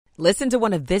Listen to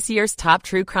one of this year's top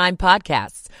true crime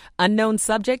podcasts. Unknown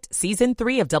Subject, Season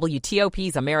 3 of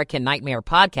WTOP's American Nightmare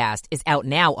podcast is out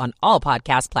now on all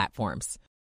podcast platforms.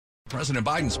 President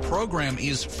Biden's program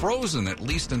is frozen, at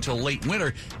least until late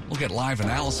winter. We'll get live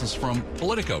analysis from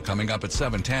Politico coming up at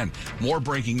 7:10. More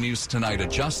breaking news tonight. A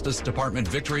Justice Department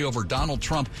victory over Donald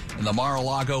Trump in the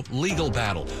Mar-a-Lago legal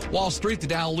battle. Wall Street, the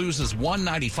Dow loses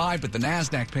 195, but the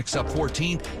NASDAQ picks up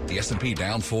 14. The S&P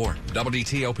down 4.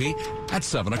 WTOP at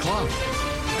 7 o'clock.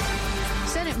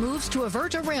 Senate moves to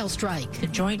avert a rail strike. The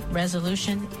joint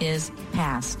resolution is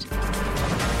passed.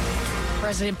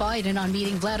 President Biden on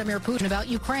meeting Vladimir Putin about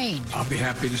Ukraine. I'll be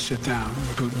happy to sit down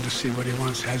with Putin to see what he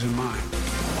has in mind.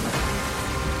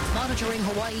 Monitoring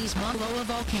Hawaii's Mauna Loa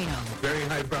volcano. Very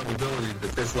high probability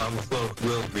that this lava flow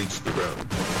will reach the road.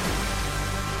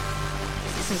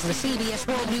 This is the CBS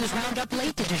World News Roundup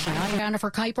Late Edition. I'm Jennifer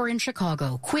Kuiper in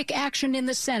Chicago. Quick action in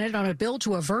the Senate on a bill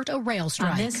to avert a rail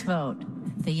strike. On this vote,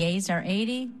 the yeas are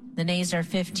 80, the nays are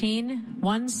 15.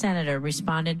 One senator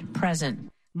responded present.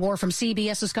 More from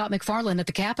CBS's Scott McFarland at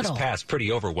the Capitol. It's passed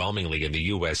pretty overwhelmingly in the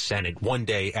U.S. Senate one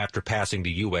day after passing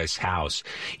the U.S. House.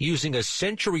 Using a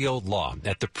century-old law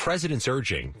at the president's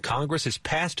urging, Congress has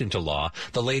passed into law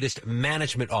the latest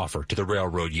management offer to the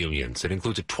railroad unions. It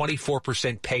includes a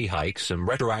 24% pay hike, some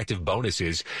retroactive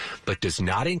bonuses, but does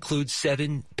not include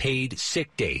 7 paid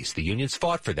sick days. The unions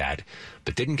fought for that,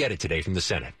 but didn't get it today from the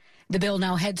Senate. The bill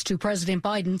now heads to President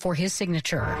Biden for his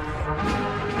signature.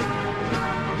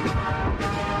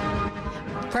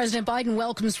 President Biden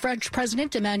welcomes French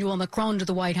President Emmanuel Macron to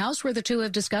the White House, where the two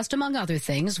have discussed, among other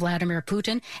things, Vladimir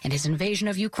Putin and his invasion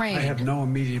of Ukraine. I have no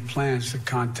immediate plans to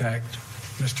contact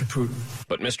Mr. Putin.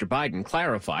 But Mr. Biden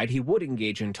clarified he would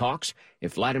engage in talks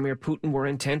if Vladimir Putin were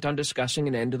intent on discussing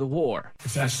an end to the war.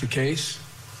 If that's the case,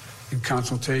 in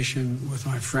consultation with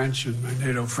my French and my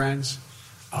NATO friends,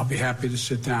 I'll be happy to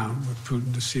sit down with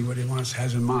Putin to see what he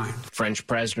has in mind. French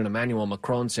President Emmanuel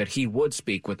Macron said he would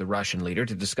speak with the Russian leader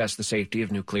to discuss the safety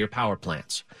of nuclear power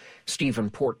plants. Stephen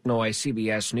Portnoy,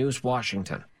 CBS News,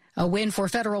 Washington. A win for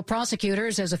federal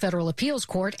prosecutors as a federal appeals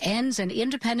court ends an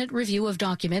independent review of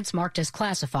documents marked as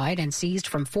classified and seized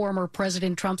from former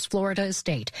President Trump's Florida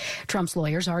estate. Trump's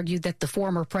lawyers argued that the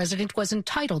former president was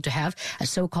entitled to have a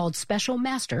so-called special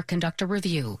master conduct a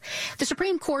review. The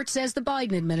Supreme Court says the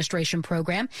Biden administration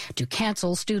program to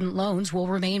cancel student loans will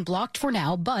remain blocked for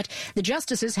now, but the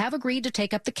justices have agreed to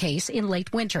take up the case in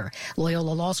late winter.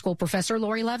 Loyola Law School professor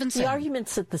Lori Levinson. The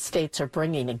arguments that the states are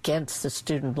bringing against the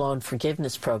student loan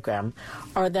forgiveness program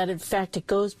are that, in fact, it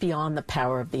goes beyond the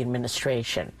power of the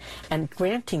administration, and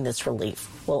granting this relief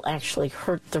will actually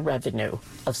hurt the revenue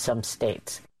of some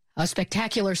states. A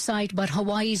spectacular sight, but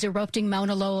Hawaii's erupting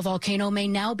Mauna Loa volcano may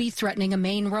now be threatening a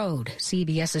main road.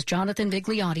 CBS's Jonathan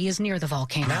Vigliotti is near the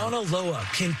volcano. Mauna Loa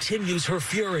continues her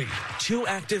fury. 2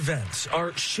 active vents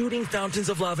are shooting fountains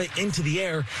of lava into the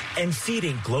air and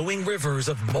feeding glowing rivers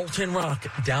of molten rock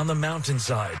down the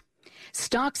mountainside.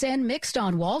 Stocks end mixed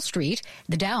on Wall Street.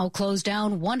 The Dow closed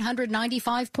down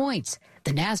 195 points.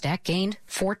 The Nasdaq gained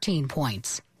 14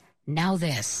 points. Now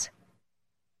this.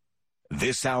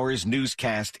 This hour's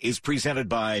newscast is presented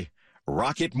by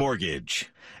Rocket Mortgage.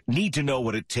 Need to know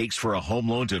what it takes for a home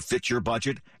loan to fit your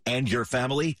budget and your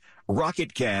family?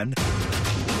 Rocket can.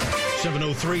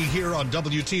 7:03 here on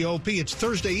WTOP. It's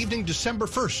Thursday evening, December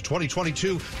 1st,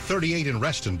 2022. 38 in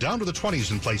Reston, down to the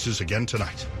 20s in places again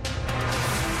tonight.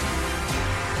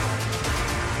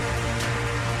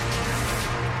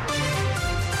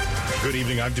 Good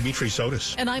evening, I'm Dimitri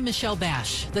Sotis. And I'm Michelle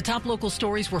Bash. The top local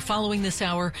stories we're following this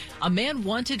hour. A man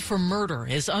wanted for murder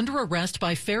is under arrest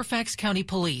by Fairfax County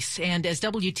Police. And as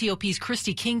WTOP's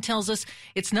Christy King tells us,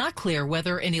 it's not clear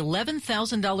whether an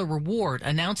 $11,000 reward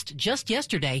announced just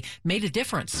yesterday made a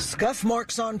difference. Scuff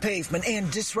marks on pavement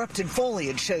and disrupted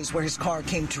foliage shows where his car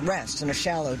came to rest in a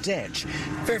shallow ditch.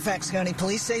 Fairfax County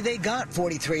Police say they got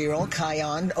 43-year-old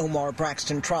Kion Omar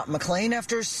Braxton Trot McLean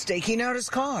after staking out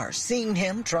his car, seeing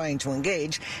him trying to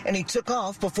engage, and he took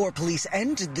off before police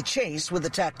ended the chase with a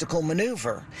tactical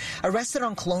maneuver. Arrested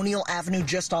on Colonial Avenue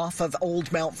just off of Old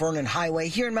Mount Vernon Highway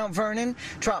here in Mount Vernon,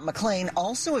 Trot McLean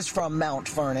also is from Mount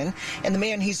Vernon, and the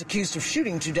man he's accused of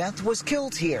shooting to death was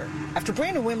killed here. After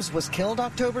Brandon Wims was killed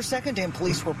October 2nd and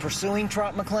police were pursuing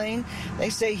Trot McLean, they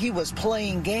say he was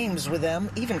playing games with them,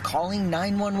 even calling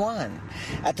 911.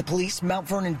 At the police Mount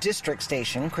Vernon District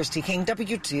Station, Christy King,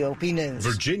 WTOP News.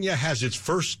 Virginia has its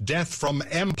first death from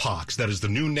Empire. Mpox. That is the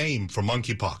new name for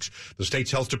monkeypox. The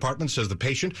state's health department says the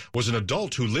patient was an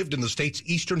adult who lived in the state's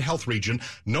eastern health region.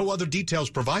 No other details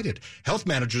provided. Health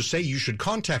managers say you should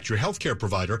contact your healthcare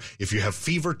provider if you have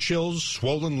fever, chills,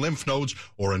 swollen lymph nodes,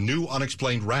 or a new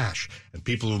unexplained rash. And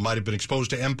people who might have been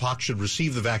exposed to Mpox should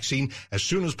receive the vaccine as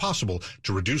soon as possible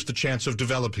to reduce the chance of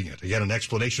developing it. Again, an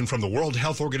explanation from the World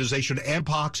Health Organization.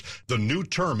 Mpox, the new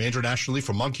term internationally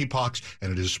for monkeypox,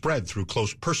 and it is spread through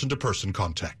close person-to-person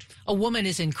contact. A woman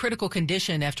is in critical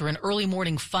condition after an early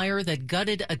morning fire that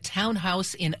gutted a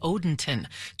townhouse in Odenton.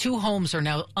 2 homes are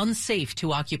now unsafe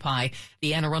to occupy.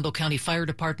 The Anne Arundel County Fire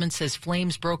Department says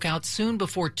flames broke out soon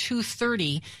before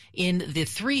 2:30 in the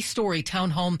 3-story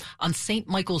townhome on St.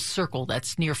 Michael's Circle.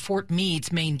 That's near Fort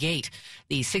Meade's main gate.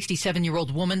 The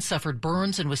 67-year-old woman suffered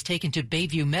burns and was taken to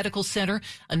Bayview Medical Center.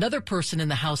 Another person in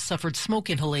the house suffered smoke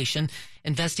inhalation.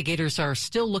 Investigators are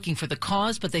still looking for the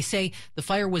cause, but they say the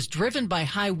fire was driven by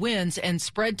high winds and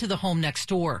spread to the home next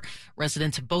door.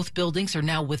 Residents of both buildings are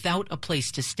now without a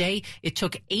place to stay. It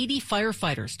took 80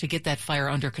 firefighters to get that fire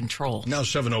under control. Now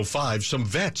 7:05, some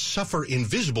vets suffer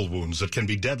invisible wounds that can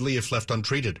be deadly if left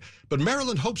untreated. But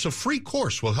Maryland hopes a free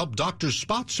course will help doctors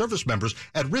spot service members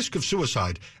at risk of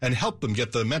suicide and help them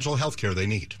get the mental health care they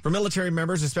need. For military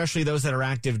members, especially those that are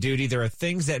active duty, there are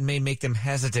things that may make them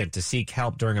hesitant to seek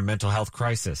help during a mental health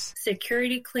crisis.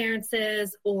 Security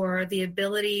clearances or the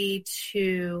ability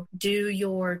to do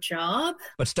your job.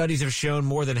 But studies have shown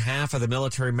more than half of the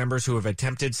military members who have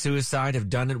attempted suicide have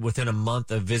done it within a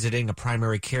month of visiting a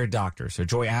primary care doctor. So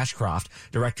Joy Ashcroft,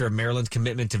 director of Maryland's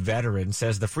Commitment to Veterans,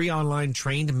 says the free online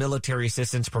trained military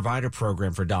assistance provider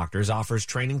program for doctors offers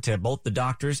training to both the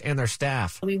doctors and their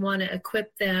staff. We want to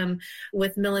equip them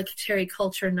with military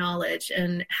culture knowledge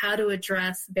and how to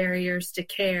address barriers to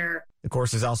care. The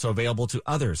course is also available to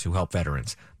others who help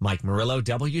veterans. Mike Murillo,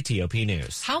 WTOP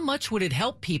News. How much would it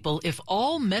help people if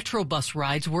all Metro bus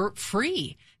rides were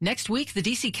free? Next week, the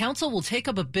D.C. Council will take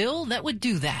up a bill that would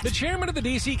do that. The chairman of the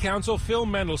D.C. Council, Phil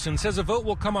Mendelson, says a vote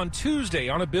will come on Tuesday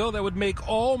on a bill that would make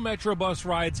all Metro bus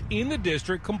rides in the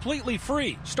district completely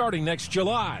free, starting next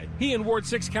July. He and Ward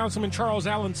 6 Councilman Charles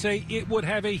Allen say it would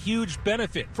have a huge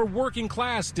benefit for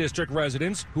working-class district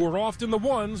residents who are often the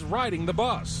ones riding the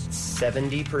bus.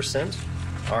 70%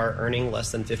 are earning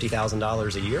less than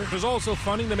 $50,000 a year. There's also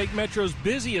funding to make Metro's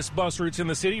busiest bus routes in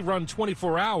the city run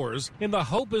 24 hours, and the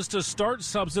hope is to start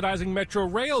subsidizing Metro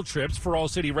rail trips for all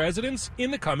city residents in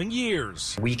the coming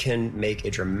years. We can make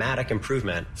a dramatic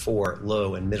improvement for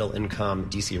low and middle income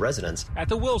D.C. residents. At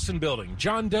the Wilson Building,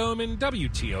 John Doman,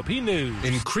 WTOP News.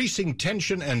 Increasing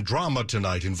tension and drama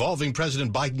tonight involving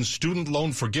President Biden's student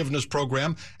loan forgiveness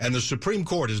program, and the Supreme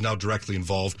Court is now directly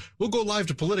involved. We'll go live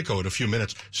to Politico in a few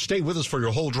minutes. Stay with us for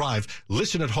your whole drive.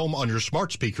 Listen at home on your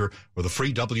smart speaker or the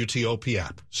free WTOP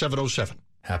app. 7:07.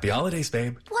 Happy holidays,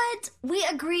 babe. What? We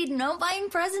agreed no buying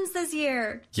presents this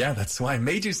year. Yeah, that's why I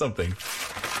made you something.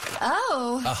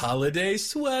 Oh. A holiday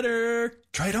sweater.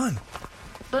 Try it on.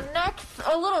 The neck's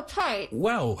a little tight.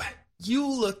 Wow, you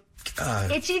look...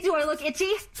 Itchy? Do I look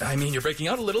itchy? I mean, you're breaking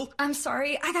out a little. I'm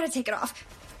sorry. I gotta take it off.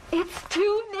 It's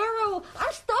too narrow.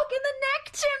 I'm stuck in the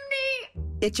neck chimney.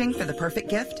 Itching for the perfect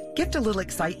gift? Gift a little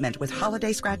excitement with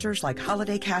holiday scratchers like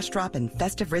Holiday Cash Drop and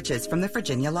Festive Riches from the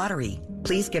Virginia Lottery.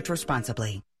 Please gift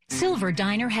responsibly. Silver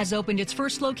Diner has opened its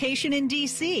first location in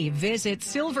D.C. Visit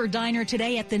Silver Diner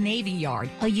today at the Navy Yard,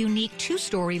 a unique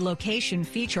 2-story location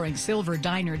featuring Silver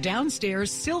Diner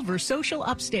downstairs, Silver Social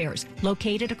upstairs,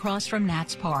 located across from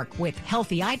Nats Park, with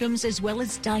healthy items as well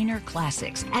as diner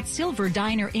classics. At Silver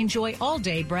Diner, enjoy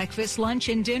all-day breakfast, lunch,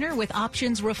 and dinner with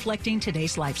options reflecting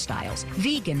today's lifestyles.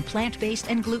 Vegan, plant-based,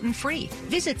 and gluten-free.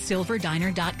 Visit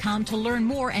silverdiner.com to learn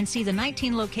more and see the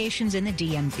 19 locations in the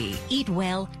DMV. Eat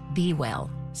well, be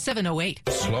well. 7:08.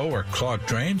 Slow or clogged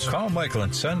drains? Call Michael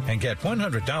 & Son and get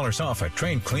 $100 off at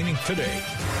drain cleaning today.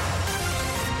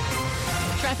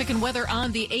 Traffic and weather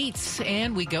on the 8s,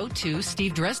 and we go to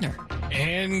Steve Dresner.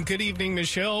 And good evening,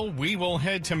 Michelle. We will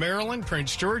head to Maryland,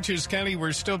 Prince George's County.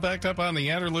 We're still backed up on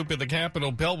the outer loop of the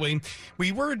Capitol Beltway.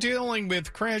 We were dealing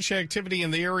with crash activity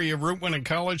in the area of Route 1 and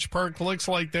College Park. Looks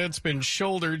like that's been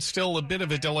shouldered. Still a bit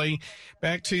of a delay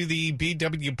back to the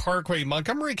BW Parkway.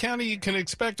 Montgomery County, you can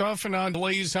expect off and on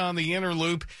delays on the inner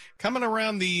loop. Coming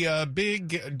around the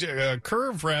big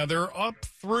curve, up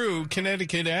through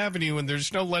Connecticut Avenue, and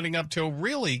there's no letting up till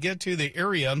really get to the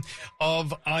area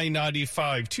of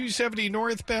I-95. 270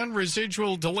 northbound,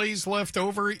 residual delays left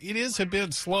over. It is a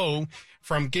bit slow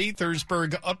from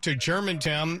Gaithersburg up to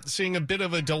Germantown. Seeing a bit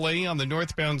of a delay on the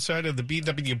northbound side of the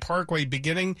BW Parkway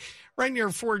beginning right near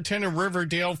 410 and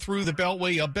Riverdale through the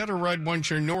Beltway. A better ride once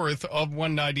you're north of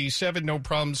 197. No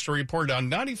problems to report on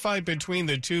 95 between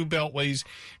the two beltways.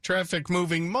 Traffic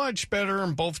moving much better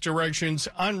in both directions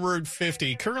on Route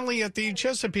 50. Currently at the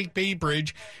Chesapeake Bay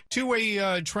Bridge,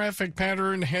 two-way traffic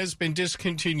pattern has been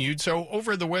discontinued. So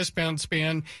over the westbound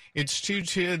span, it's two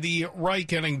to the right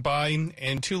getting by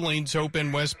and 2 lanes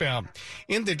open westbound.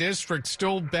 In the district,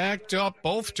 still backed up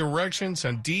both directions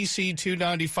on DC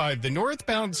 295. The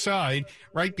northbound side,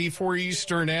 right before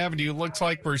Eastern Avenue, looks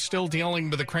like we're still dealing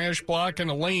with a crash block in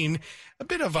a lane. A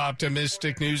bit of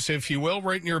optimistic news, if you will,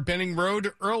 right near Benning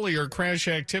Road. Earlier crash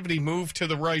activity moved to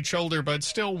the right shoulder, but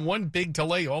still one big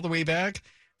delay all the way back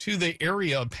to the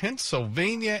area of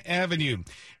Pennsylvania Avenue.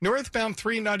 Northbound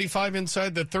 395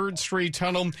 inside the 3rd Street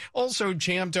Tunnel, also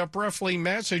jammed up roughly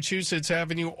Massachusetts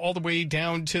Avenue all the way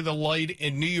down to the light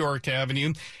in New York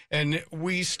Avenue. And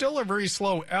we still are very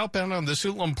slow outbound on the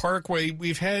Suitland Parkway.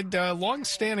 We've had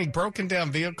long-standing broken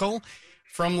down vehicle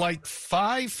from like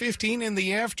 5:15 in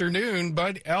the afternoon,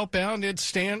 but outbound at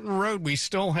Stanton Road, we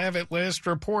still have it last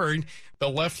report. The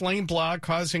left lane block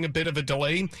causing a bit of a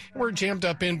delay. We're jammed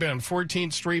up inbound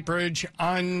 14th Street Bridge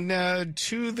on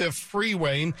to the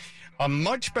freeway. A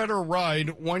much better ride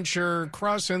once you're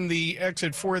crossing the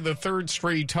exit for the 3rd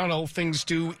Street Tunnel. Things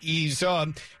do ease up.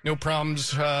 No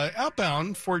problems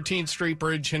outbound 14th Street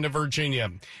Bridge into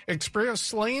Virginia.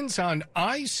 Express lanes on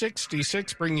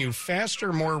I-66 bring you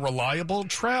faster, more reliable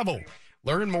travel.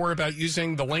 Learn more about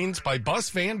using the lanes by bus,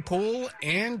 van, pool,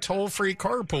 and toll-free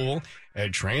carpool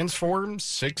at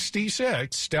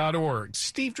transform66.org.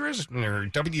 Steve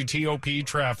Drisner, WTOP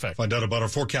Traffic. Find out about our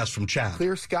forecast from Chad.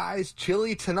 Clear skies,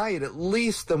 chilly tonight. At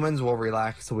least the winds will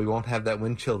relax, so we won't have that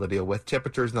wind chill to deal with.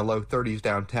 Temperatures in the low 30s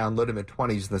downtown, low to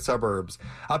mid-20s in the suburbs.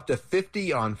 Up to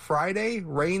 50 on Friday,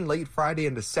 rain late Friday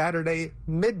into Saturday,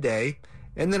 midday.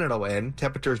 And then it'll end.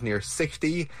 Temperatures near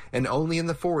 60 and only in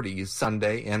the 40s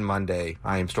Sunday and Monday.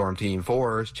 I am Storm Team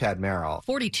 4's Chad Merrill.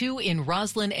 42 in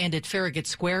Roslyn and at Farragut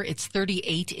Square. It's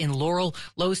 38 in Laurel.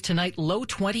 Lows tonight, low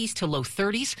 20s to low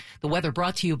 30s. The weather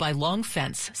brought to you by Long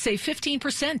Fence. Save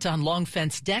 15% on Long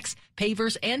Fence decks,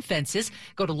 pavers, and fences.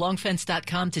 Go to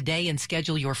longfence.com today and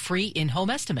schedule your free in-home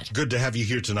estimate. Good to have you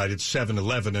here tonight at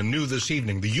 7-11. And new this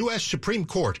evening, the U.S. Supreme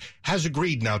Court has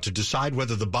agreed now to decide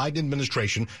whether the Biden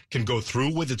administration can go through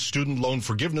with its student loan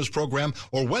forgiveness program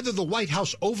or whether the White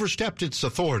House overstepped its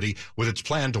authority with its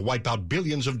plan to wipe out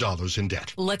billions of dollars in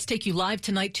debt. Let's take you live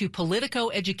tonight to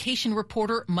Politico education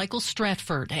reporter Michael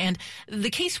Stratford. And the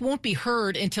case won't be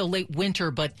heard until late winter,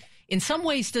 but in some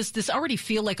ways, does this already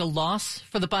feel like a loss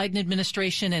for the Biden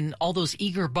administration and all those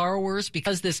eager borrowers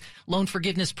because this loan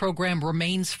forgiveness program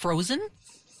remains frozen?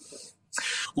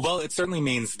 Well, it certainly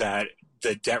means that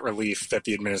the debt relief that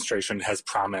the administration has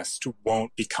promised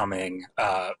won't be coming,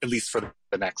 at least for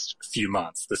the next few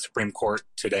months. The Supreme Court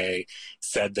today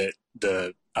said that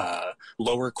the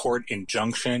lower court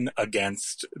injunction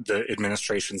against the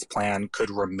administration's plan could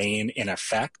remain in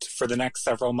effect for the next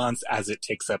several months as it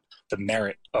takes up the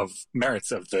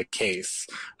merits of the case.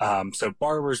 So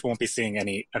borrowers won't be seeing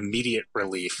any immediate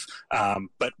relief,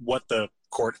 but what the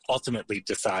court ultimately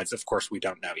decides, of course, we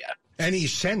don't know yet. Any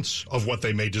sense of what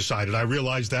they may decide? And I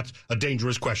realize that's a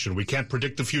dangerous question. We can't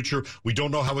predict the future. We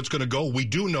don't know how it's going to go. We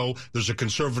do know there's a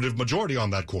conservative majority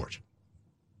on that court.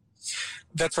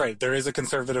 That's right. There is a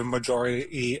conservative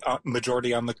majority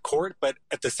on the court, but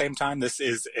at the same time, this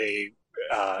is a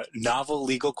novel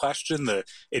legal question. The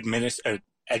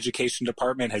Education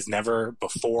Department has never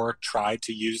before tried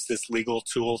to use this legal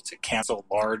tool to cancel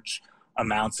large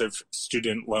amounts of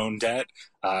student loan debt.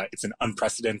 It's an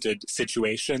unprecedented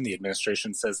situation. The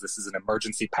administration says this is an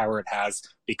emergency power it has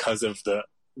because of the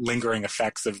lingering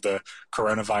effects of the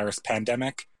coronavirus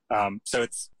pandemic. So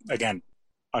it's, again,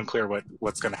 unclear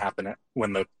what's going to happen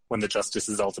when the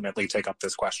justices ultimately take up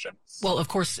this question. Well, of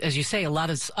course, as you say, a lot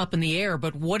is up in the air,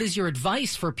 but what is your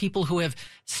advice for people who have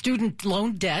student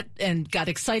loan debt and got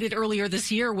excited earlier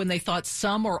this year when they thought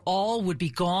some or all would be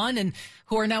gone and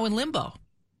who are now in limbo?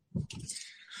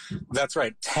 That's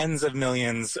right. Tens of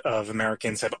millions of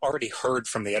Americans have already heard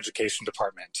from the Education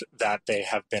Department that they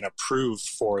have been approved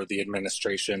for the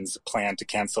administration's plan to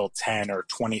cancel $10,000 or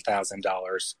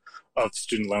 $20,000 of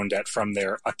student loan debt from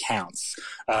their accounts.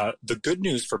 The good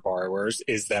news for borrowers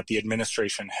is that the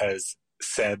administration has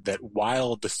said that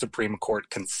while the Supreme Court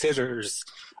considers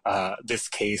this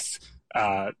case,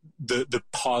 the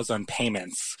pause on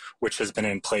payments, which has been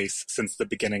in place since the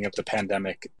beginning of the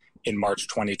pandemic in March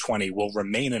 2020, will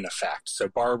remain in effect. So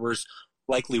borrowers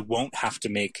likely won't have to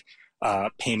make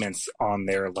payments on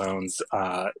their loans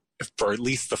for at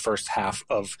least the first half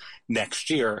of next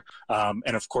year.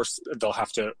 And of course, they'll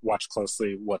have to watch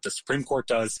closely what the Supreme Court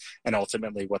does and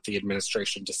ultimately what the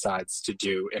administration decides to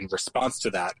do in response to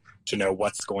that to know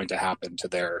what's going to happen to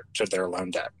their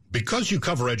loan debt. Because you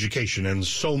cover education and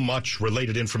so much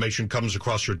related information comes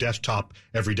across your desktop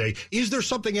every day, is there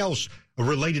something else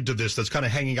related to this that's kind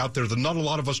of hanging out there that not a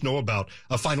lot of us know about?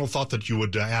 A final thought that you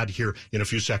would add here in a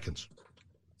few seconds.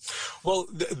 Well,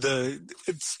 the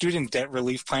student debt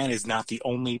relief plan is not the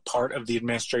only part of the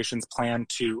administration's plan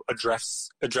to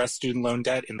address student loan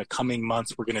debt. In the coming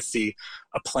months, we're going to see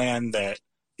a plan that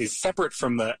is separate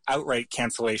from the outright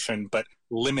cancellation, but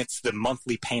limits the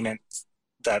monthly payments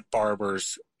that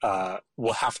borrowers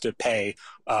will have to pay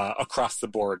across the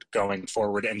board going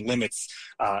forward, and limits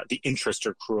the interest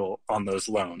accrual on those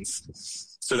loans.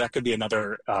 So that could be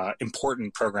another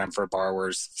important program for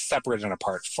borrowers, separate and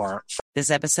apart from. This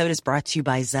episode is brought to you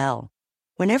by Zelle.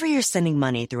 Whenever you're sending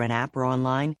money through an app or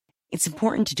online, it's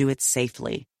important to do it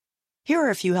safely. Here are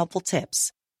a few helpful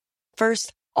tips.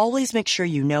 First, always make sure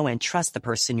you know and trust the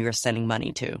person you are sending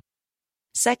money to.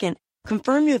 Second,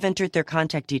 confirm you have entered their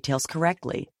contact details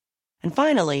correctly. And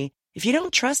finally, if you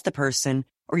don't trust the person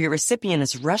or your recipient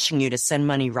is rushing you to send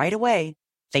money right away,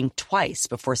 think twice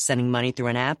before sending money through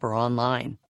an app or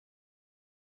online.